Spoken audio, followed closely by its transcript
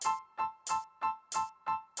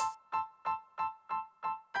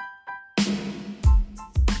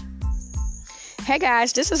Hey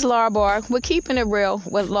guys, this is Laura Barr. We're keeping it real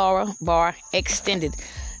with Laura Barr Extended.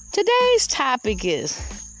 Today's topic is,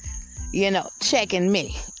 checking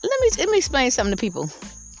me. Let me explain something to people.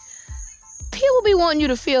 People be wanting you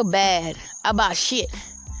to feel bad about shit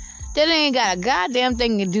that ain't got a goddamn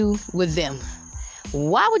thing to do with them.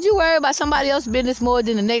 Why would you worry about somebody else's business more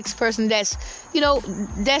than the next person that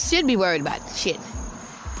should be worried about shit?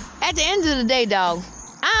 At the end of the day, dog,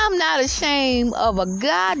 I'm not ashamed of a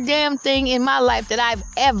goddamn thing in my life that I've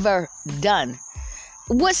ever done.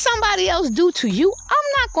 What somebody else do to you,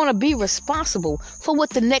 I'm not going to be responsible for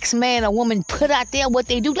what the next man or woman put out there, what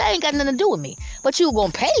they do. That ain't got nothing to do with me. But you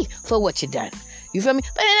going to pay for what you done. You feel me?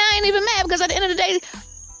 But then I ain't even mad because at the end of the day,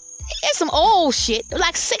 it's some old shit,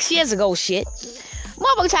 like 6 years ago shit.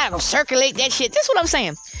 Motherfucker trying to circulate that shit. That's what I'm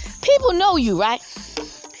saying. People know you, right?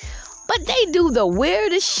 But they do the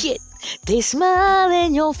weirdest shit. They smile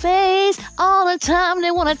in your face all the time. They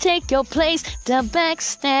want to take your place. The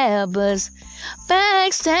backstabbers.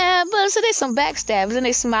 So they some backstabbers and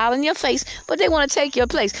they smile in your face, but they want to take your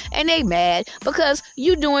place. And they mad because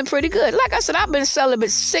you doing pretty good. Like I said, I've been celibate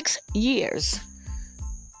 6 years.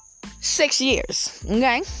 6 years,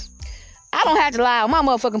 okay? I don't have to lie on my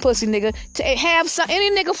motherfucking pussy, nigga, to have any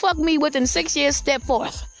nigga fuck me within 6 years, step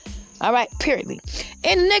forth. All right, period.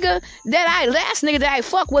 And last nigga that I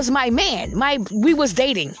fucked was my man. We was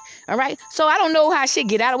dating. All right. So I don't know how shit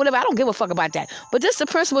get out or whatever. I don't give a fuck about that. But this is the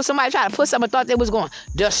principle. Somebody tried to put something, thought they was going to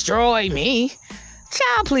destroy me.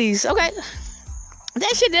 Child, please. Okay.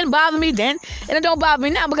 That shit didn't bother me then. And it don't bother me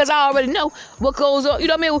now because I already know what goes on. You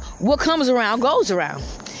know what I mean? What comes around goes around.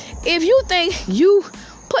 If you think you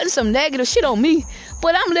putting some negative shit on me,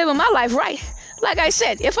 but I'm living my life right. Like I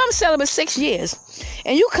said, if I'm celibate 6 years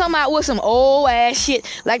and you come out with some old ass shit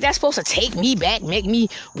like that's supposed to take me back, make me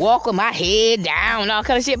walk with my head down, all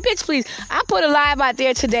kind of shit, bitch, please. I put a live out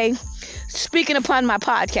there today speaking upon my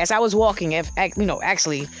podcast. I was walking,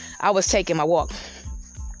 actually, I was taking my walk.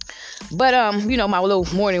 But, my little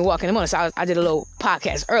morning walk in the morning, so I did a little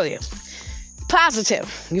podcast earlier.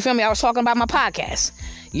 Positive. You feel me? I was talking about my podcast.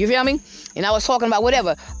 You feel me? And I was talking about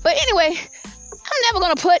whatever. But anyway, I'm never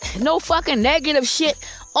going to put no fucking negative shit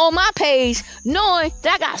on my page knowing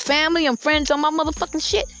that I got family and friends on my motherfucking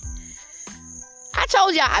shit. I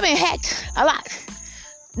told y'all I've been hacked a lot.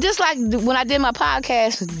 Just like when I did my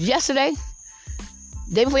podcast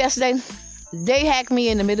day before yesterday, they hacked me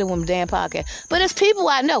in the middle of a damn podcast. But it's people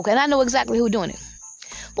I know, and I know exactly who's doing it.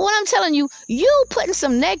 But what I'm telling you, you putting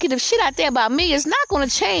some negative shit out there about me is not going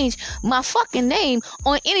to change my fucking name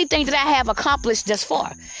on anything that I have accomplished thus far.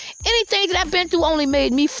 Anything that I've been through only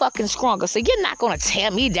made me fucking stronger. So you're not going to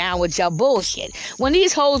tear me down with your bullshit. When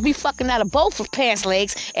these hoes be fucking out of both of pants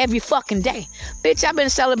legs every fucking day. Bitch, I've been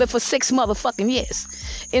celibate for 6 motherfucking years.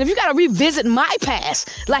 And if you got to revisit my past,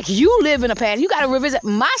 like you live in a past, you got to revisit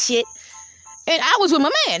my shit. And I was with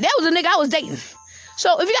my man. That was the nigga I was dating.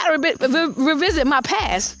 So if you gotta revisit my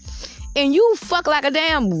past and you fuck like a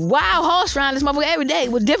damn wild horse around this motherfucker every day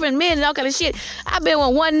with different men and all kind of shit, I've been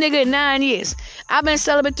with one nigga in 9 years. I've been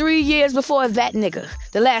celibate 3 years before that nigga,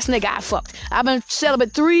 the last nigga I fucked. I've been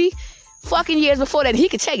celibate 3 fucking years before that. He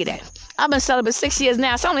could tell you that. I've been celibate 6 years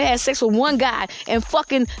now. So I only had sex with one guy in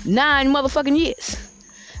fucking 9 motherfucking years.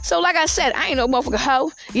 So like I said, I ain't no motherfucking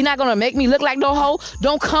hoe. You're not going to make me look like no hoe.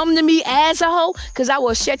 Don't come to me as a hoe, because I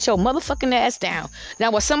will shut your motherfucking ass down. Now,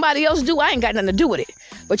 what somebody else do, I ain't got nothing to do with it.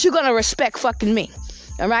 But you're going to respect fucking me.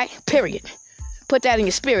 All right? Period. Put that in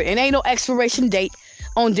your spirit. And ain't no expiration date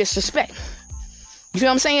on disrespect. You feel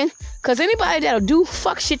what I'm saying? Because anybody that'll do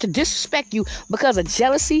fuck shit to disrespect you because of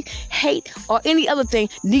jealousy, hate, or any other thing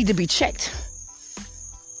need to be checked.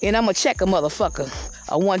 And I'm going to check a motherfucker.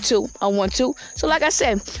 A 1-2. So like I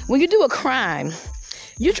said, when you do a crime,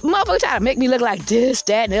 you motherfucker try to make me look like this,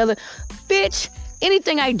 that, and the other. Bitch,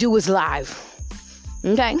 anything I do is live.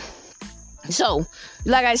 Okay? So,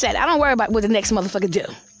 like I said, I don't worry about what the next motherfucker do.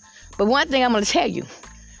 But one thing I'm going to tell you,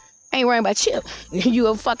 I ain't worrying about you. You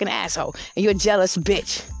a fucking asshole. And you're a jealous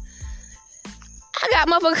bitch. I got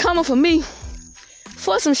motherfucker coming for me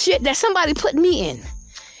for some shit that somebody put me in.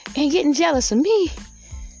 And getting jealous of me.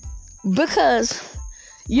 Because,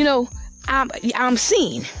 I'm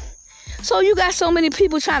seen. So you got so many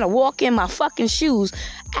people trying to walk in my fucking shoes,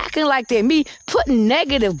 acting like they're me, putting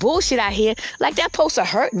negative bullshit out here, like that supposed to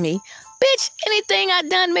hurt me. Bitch, anything I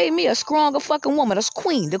done made me a stronger fucking woman, a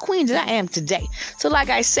queen, the queen that I am today. So like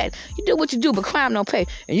I said, you do what you do, but crime don't pay.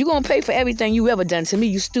 And you gonna pay for everything you ever done to me,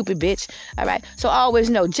 you stupid bitch. All right? So always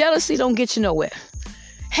know, jealousy don't get you nowhere.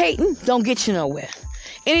 Hating don't get you nowhere.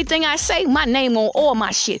 Anything I say, my name on all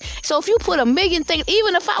my shit. So if you put a million things,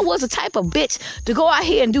 even if I was the type of bitch to go out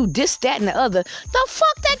here and do this, that, and the other, the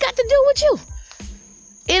fuck that got to do with you?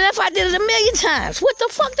 And if I did it 1,000,000 times, what the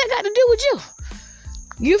fuck that got to do with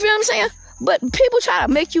you? You feel what I'm saying? But people try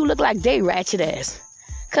to make you look like they ratchet ass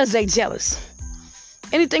because they jealous.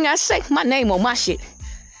 Anything I say, my name on my shit.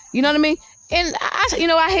 You know what I mean? And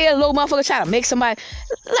I hear a little motherfucker try to make somebody,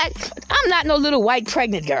 like, I'm not no little white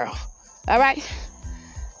pregnant girl. All right?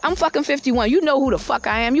 I'm fucking 51. You know who the fuck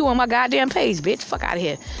I am. You on my goddamn page, bitch. Fuck out of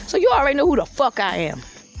here. So you already know who the fuck I am.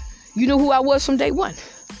 You know who I was from day one.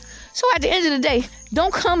 So at the end of the day,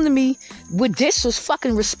 don't come to me with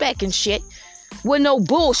fucking respect and shit. With no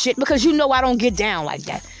bullshit, because you know I don't get down like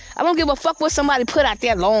that. I don't give a fuck what somebody put out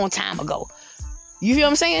there a long time ago. You feel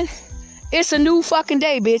what I'm saying? It's a new fucking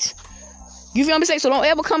day, bitch. You feel what I'm saying? So don't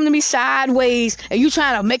ever come to me sideways and you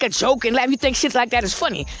trying to make a joke and laugh. You think shit like that is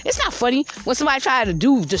funny. It's not funny when somebody try to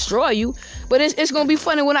destroy you. But it's going to be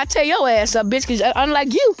funny when I tear your ass up, bitch. Because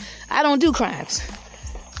unlike you, I don't do crimes.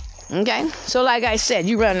 Okay? So like I said,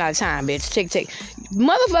 you running out of time, bitch. Tick.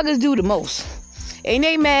 Motherfuckers do the most. Ain't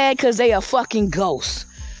they mad because they a fucking ghost?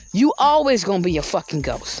 You always going to be a fucking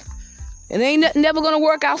ghost. And ain't never going to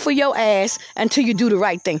work out for your ass until you do the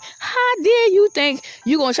right thing. How dare you think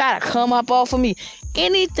you going to try to come up off of me?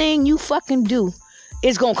 Anything you fucking do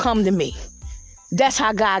is going to come to me. That's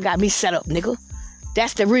how God got me set up, nigga.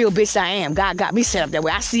 That's the real bitch I am. God got me set up that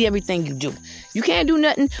way. I see everything you do. You can't do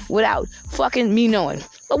nothing without fucking me knowing.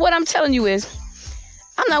 But what I'm telling you is,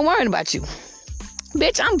 I'm not worrying about you.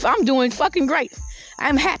 Bitch, I'm doing fucking great.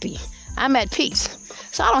 I'm happy. I'm at peace.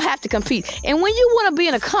 So I don't have to compete. And when you want to be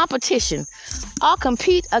in a competition or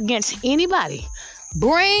compete against anybody,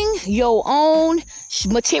 bring your own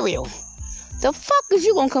material. The fuck is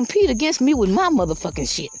you going to compete against me with my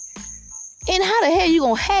motherfucking shit? And how the hell you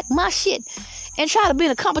going to hack my shit and try to be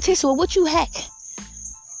in a competition with what you hack?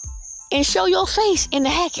 And show your face in the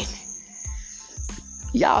hacking.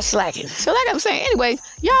 Y'all slacking. So like I'm saying, anyway,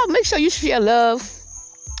 y'all make sure you share love.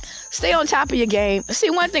 Stay on top of your game. See,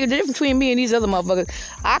 one thing, the difference between me and these other motherfuckers,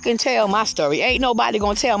 I can tell my story. Ain't nobody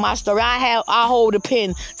gonna tell my story. I hold a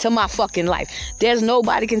pen to my fucking life. There's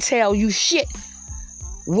nobody can tell you shit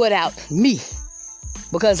without me.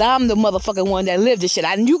 Because I'm the motherfucking one that lived this shit.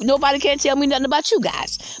 Nobody can tell me nothing about you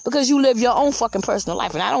guys. Because you live your own fucking personal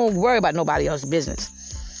life. And I don't worry about nobody else's business.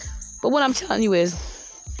 But what I'm telling you is,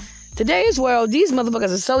 today's world, these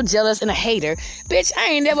motherfuckers are so jealous and a hater. Bitch, I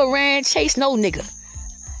ain't never chased no nigga.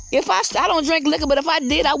 If I don't drink liquor, but if I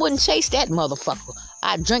did, I wouldn't chase that motherfucker.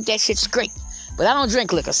 I'd drink that shit straight. But I don't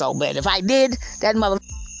drink liquor so bad. If I did, that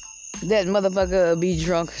motherfucker would be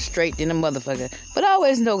drunk straight in a motherfucker. But I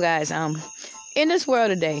always know, guys, in this world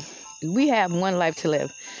today, we have one life to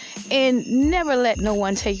live. And never let no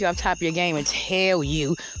one take you off top of your game and tell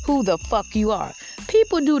you who the fuck you are.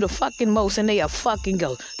 People do the fucking most and they are fucking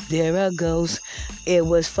ghosts. There are ghosts. It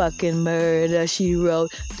was fucking murder, she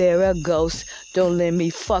wrote. There are ghosts. Don't let me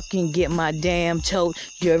fucking get my damn tote.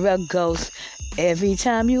 You're a ghost. Every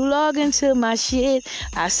time you log into my shit,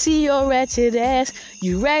 I see your ratchet ass.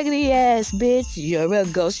 You raggedy ass bitch. You're a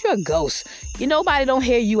ghost. You're a ghost. Nobody don't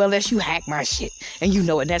hear you unless you hack my shit. And you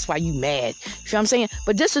know it. That's why you mad. You know what I'm saying?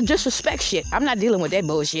 But this is disrespect shit. I'm not dealing with that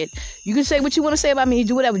bullshit. You can say what you want to say about me.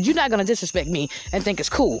 Do whatever. You're not going to disrespect me and think it's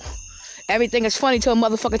cool. Everything is funny to a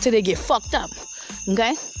motherfucker till they get fucked up.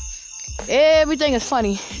 Okay? Everything is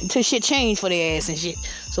funny until shit change for their ass and shit.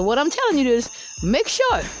 So what I'm telling you is, make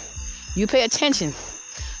sure you pay attention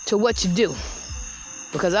to what you do.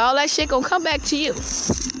 Because all that shit gonna come back to you.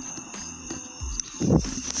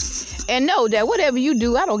 And know that whatever you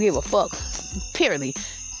do, I don't give a fuck. Period.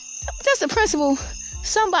 That's the principle.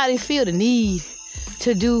 Somebody feel the need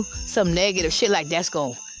to do some negative shit like that's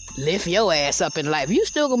gonna lift your ass up in life. You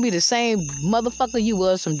still gonna be the same motherfucker you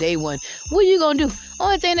was from day one. What you gonna do?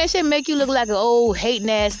 Only thing that shit make you look like an old hating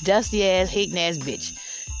ass, dusty ass, hating ass bitch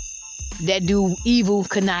that do evil,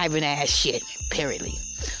 conniving ass shit. Period.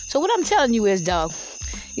 So what I'm telling you is, dog,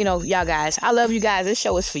 y'all guys, I love you guys. This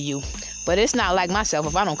show is for you. But it's not like myself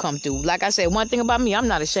if I don't come through. Like I said, one thing about me, I'm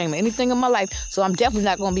not ashamed of anything in my life. So I'm definitely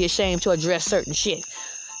not going to be ashamed to address certain shit.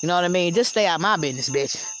 You know what I mean? Just stay out of my business,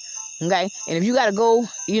 bitch. Okay? And if you got to go,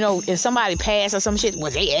 and somebody pass or some shit,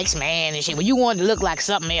 well, they X-Man and shit. Well, you want to look like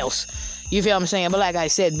something else. You feel what I'm saying? But like I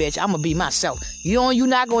said, bitch, I'm going to be myself. You're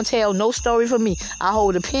not going to tell no story from me. I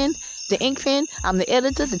hold a pen, the ink pen. I'm the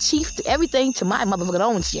editor, the chief, everything to my motherfucking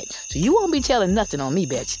own shit. So you won't be telling nothing on me,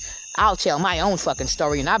 bitch. I'll tell my own fucking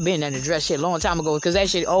story, and I've been there to dress shit a long time ago, because that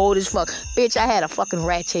shit old as fuck. Bitch, I had a fucking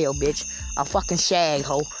rat tail, bitch. A fucking shag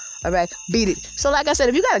hoe. Alright? Beat it. So like I said,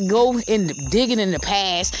 if you gotta go in digging in the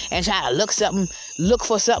past and try to look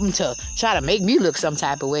for something to try to make me look some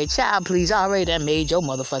type of way, child, please, I already done made your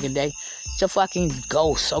motherfucking day. It's a fucking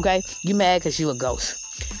ghost, okay? You mad because you a ghost.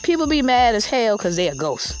 People be mad as hell because they a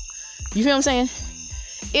ghost. You feel what I'm saying?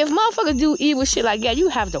 If motherfuckers do evil shit like that, you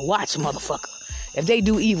have to watch motherfucker. If they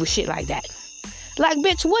do evil shit like that. Like,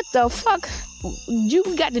 bitch, what the fuck you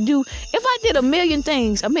got to do? If I did a million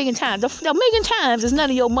things, a million times, a million times is none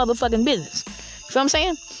of your motherfucking business. You feel what I'm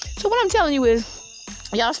saying? So what I'm telling you is,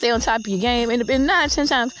 y'all stay on top of your game. And 9 10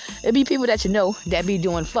 times, it be people that you know that be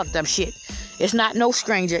doing fucked up shit. It's not no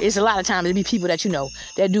stranger. It's a lot of times it be people that you know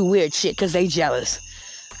that do weird shit because they jealous.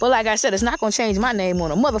 But like I said, it's not going to change my name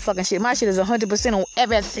on a motherfucking shit. My shit is 100% on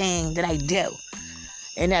everything that I do.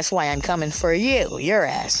 And that's why I'm coming for you, your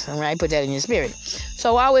ass. All right? Put that in your spirit.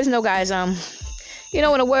 So I always know, guys, in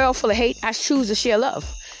a world full of hate, I choose to share love.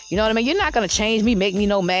 You know what I mean? You're not going to change me, make me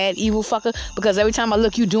no mad, evil fucker, because every time I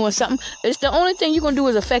look you doing something, it's the only thing you're going to do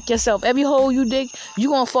is affect yourself. Every hole you dig,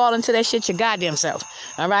 you're going to fall into that shit your goddamn self.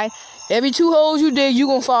 All right? Every 2 holes you dig, you're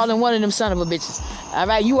going to fall in one of them son of a bitches. All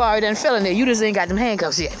right? You already done fell in there. You just ain't got them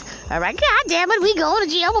handcuffs yet. All right? God damn it. We going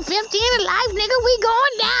to jail for 15 in life, nigga. We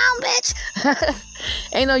going down, bitch.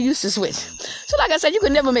 Ain't no use to switch. So like I said, you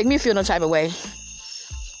could never make me feel no type of way.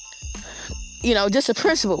 You know, just a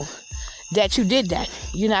principle that you did that.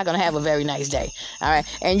 You're not going to have a very nice day. All right?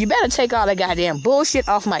 And you better take all that goddamn bullshit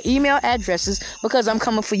off my email addresses because I'm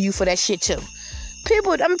coming for you for that shit too.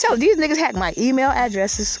 People, I'm telling you, these niggas hacked my email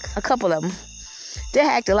addresses, a couple of them. They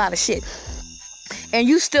hacked a lot of shit. And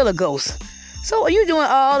you still a ghost. So are you doing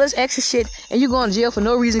all this extra shit and you going to jail for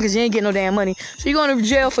no reason because you ain't getting no damn money. So you're going to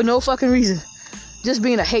jail for no fucking reason. Just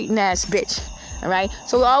being a hating ass bitch. All right?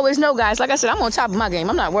 So always know, guys, like I said, I'm on top of my game.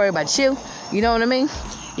 I'm not worried about you. You know what I mean?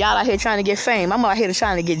 Y'all out here trying to get fame. I'm out here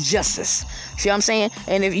trying to get justice. See what I'm saying?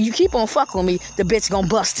 And if you keep on fucking with me, the bitch gonna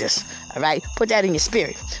bust us. All right? Put that in your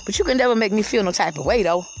spirit. But you can never make me feel no type of way,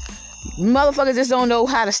 though. Motherfuckers just don't know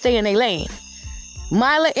how to stay in their lane.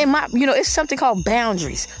 It's something called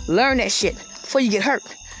boundaries. Learn that shit before you get hurt. You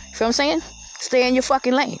feel what I'm saying? Stay in your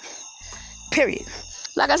fucking lane. Period.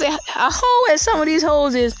 Like I said, a hoe as some of these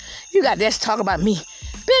hoes is, you got this talk about me.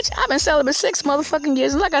 Bitch, I've been celibate 6 motherfucking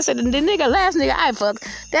years. And like I said, the last nigga I fucked,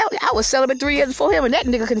 I was celibate 3 years before him, and that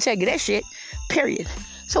nigga couldn't tell you that shit. Period.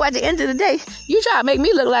 So at the end of the day, you try to make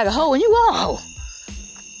me look like a hoe, and you are a hoe.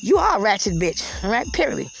 You are a ratchet bitch. All right?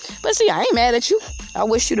 Period. But see, I ain't mad at you. I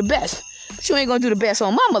wish you the best. But you ain't gonna do the best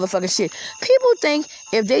on my motherfucking shit. People think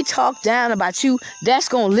if they talk down about you, that's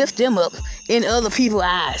gonna lift them up in other people's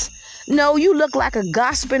eyes. No, you look like a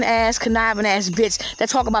gossiping ass, conniving ass bitch that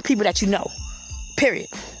talk about people that you know. Period.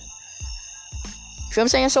 You feel what I'm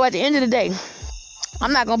saying? So at the end of the day,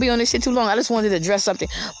 I'm not going to be on this shit too long. I just wanted to address something.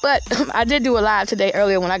 But I did do a live today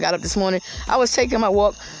earlier when I got up this morning. I was taking my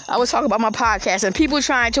walk. I was talking about my podcast and people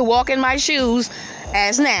trying to walk in my shoes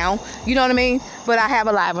as now. You know what I mean? But I have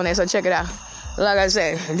a live on there, so check it out. Like I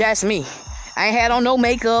said, that's me. I ain't had on no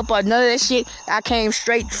makeup or none of that shit. I came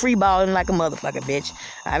straight free balling like a motherfucker, bitch.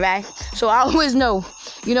 All right? So I always know,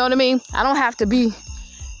 you know what I mean? I don't have to be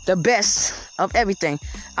the best of everything.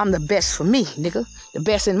 I'm the best for me, nigga. The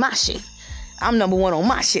best in my shit. I'm number 1 on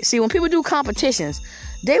my shit. See, when people do competitions,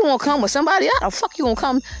 they won't come with somebody. How the fuck you gonna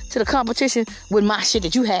come to the competition with my shit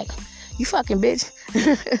that you hack? You fucking bitch.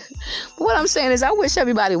 But what I'm saying is I wish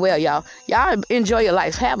everybody well, y'all. Y'all enjoy your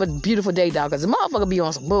life. Have a beautiful day, dog. Because the motherfucker be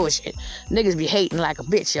on some bullshit. Niggas be hating like a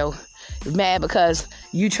bitch, yo. Mad because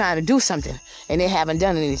you trying to do something and they haven't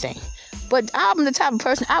done anything. But I'm the type of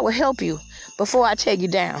person, I will help you before I take you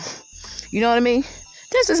down. You know what I mean?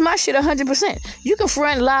 This is my shit 100%. You can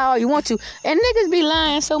front and lie all you want to. And niggas be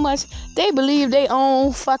lying so much, they believe they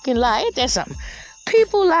own fucking lie. Ain't that something?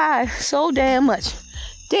 People lie so damn much.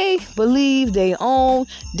 They believe they own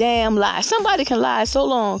damn lie. Somebody can lie so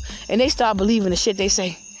long and they start believing the shit they say.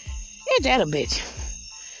 Ain't that a bitch?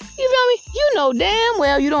 You feel me? You know damn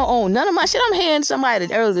well you don't own none of my shit. I'm hearing somebody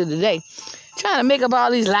earlier today trying to make up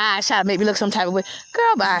all these lies, trying to make me look some type of way.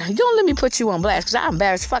 Girl, bye. Don't let me put you on blast because I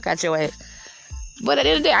embarrassed the fuck out your ass. But at the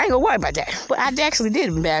end of the day, I ain't gonna worry about that. But I actually did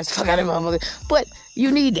embarrass the fuck out of that motherfucker. But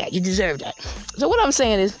you need that. You deserve that. So what I'm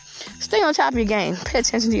saying is, stay on top of your game. Pay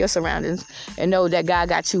attention to your surroundings. And know that God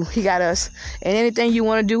got you. He got us. And anything you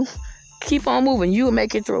want to do, keep on moving. You will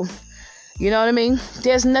make it through. You know what I mean?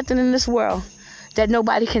 There's nothing in this world that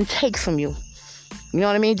nobody can take from you. You know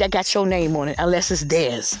what I mean? That got your name on it. Unless it's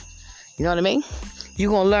theirs. You know what I mean?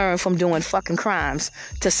 You're going to learn from doing fucking crimes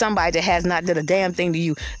to somebody that has not did a damn thing to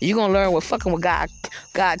you. You're going to learn with fucking with God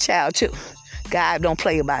child too. God don't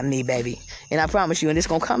play about me, baby. And I promise you, and it's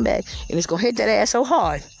going to come back, and it's going to hit that ass so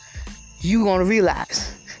hard, you're going to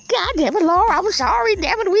realize, God damn it, Laura, I'm sorry,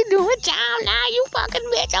 damn it, we doing time now, you fucking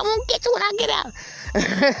bitch. I'm going to get you when I get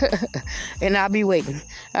out. And I'll be waiting.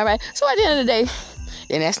 All right? So at the end of the day,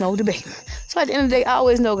 and that's no debate. So at the end of the day, I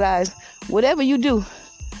always know, guys, whatever you do,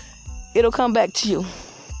 it'll come back to you.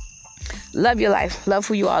 Love your life. Love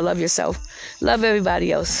who you are. Love yourself. Love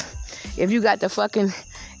everybody else. If you got to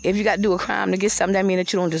do a crime to get something, that means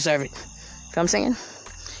that you don't deserve it. You know what I'm saying?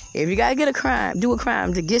 If you got to do a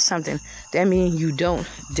crime to get something, that means you don't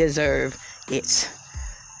deserve it.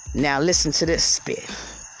 Now listen to this spit.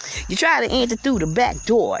 You try to enter through the back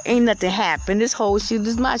door. Ain't nothing happen. This whole shit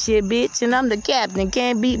is my shit, bitch. And I'm the captain.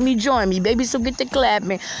 Can't beat me, join me, baby. So get the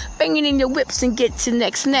clapping. Banging in your whips and get your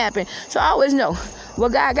neck snapping. So I always know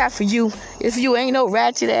what God got for you. If you ain't no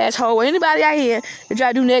ratchet asshole or anybody out here that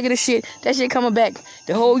try to do negative shit, that shit coming back.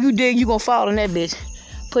 The hole you dig, you gonna fall in that bitch.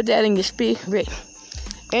 Put that in your spirit.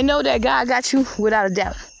 And know that God got you without a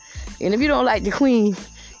doubt. And if you don't like the queen,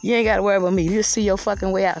 you ain't gotta worry about me. You'll see your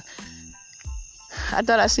fucking way out. I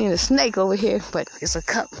thought I seen a snake over here, but it's a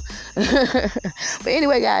cup. But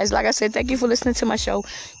anyway, guys, like I said, thank you for listening to my show.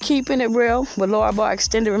 Keeping it real with Laura Barr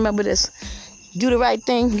Extended. Remember this. Do the right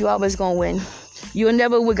thing. You always going to win. You'll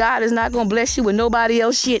never, with God is not going to bless you with nobody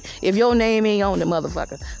else shit if your name ain't on the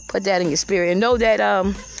motherfucker. Put that in your spirit. And know that,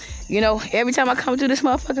 every time I come through this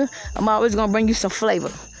motherfucker, I'm always going to bring you some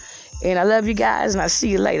flavor. And I love you guys, and I'll see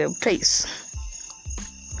you later. Peace.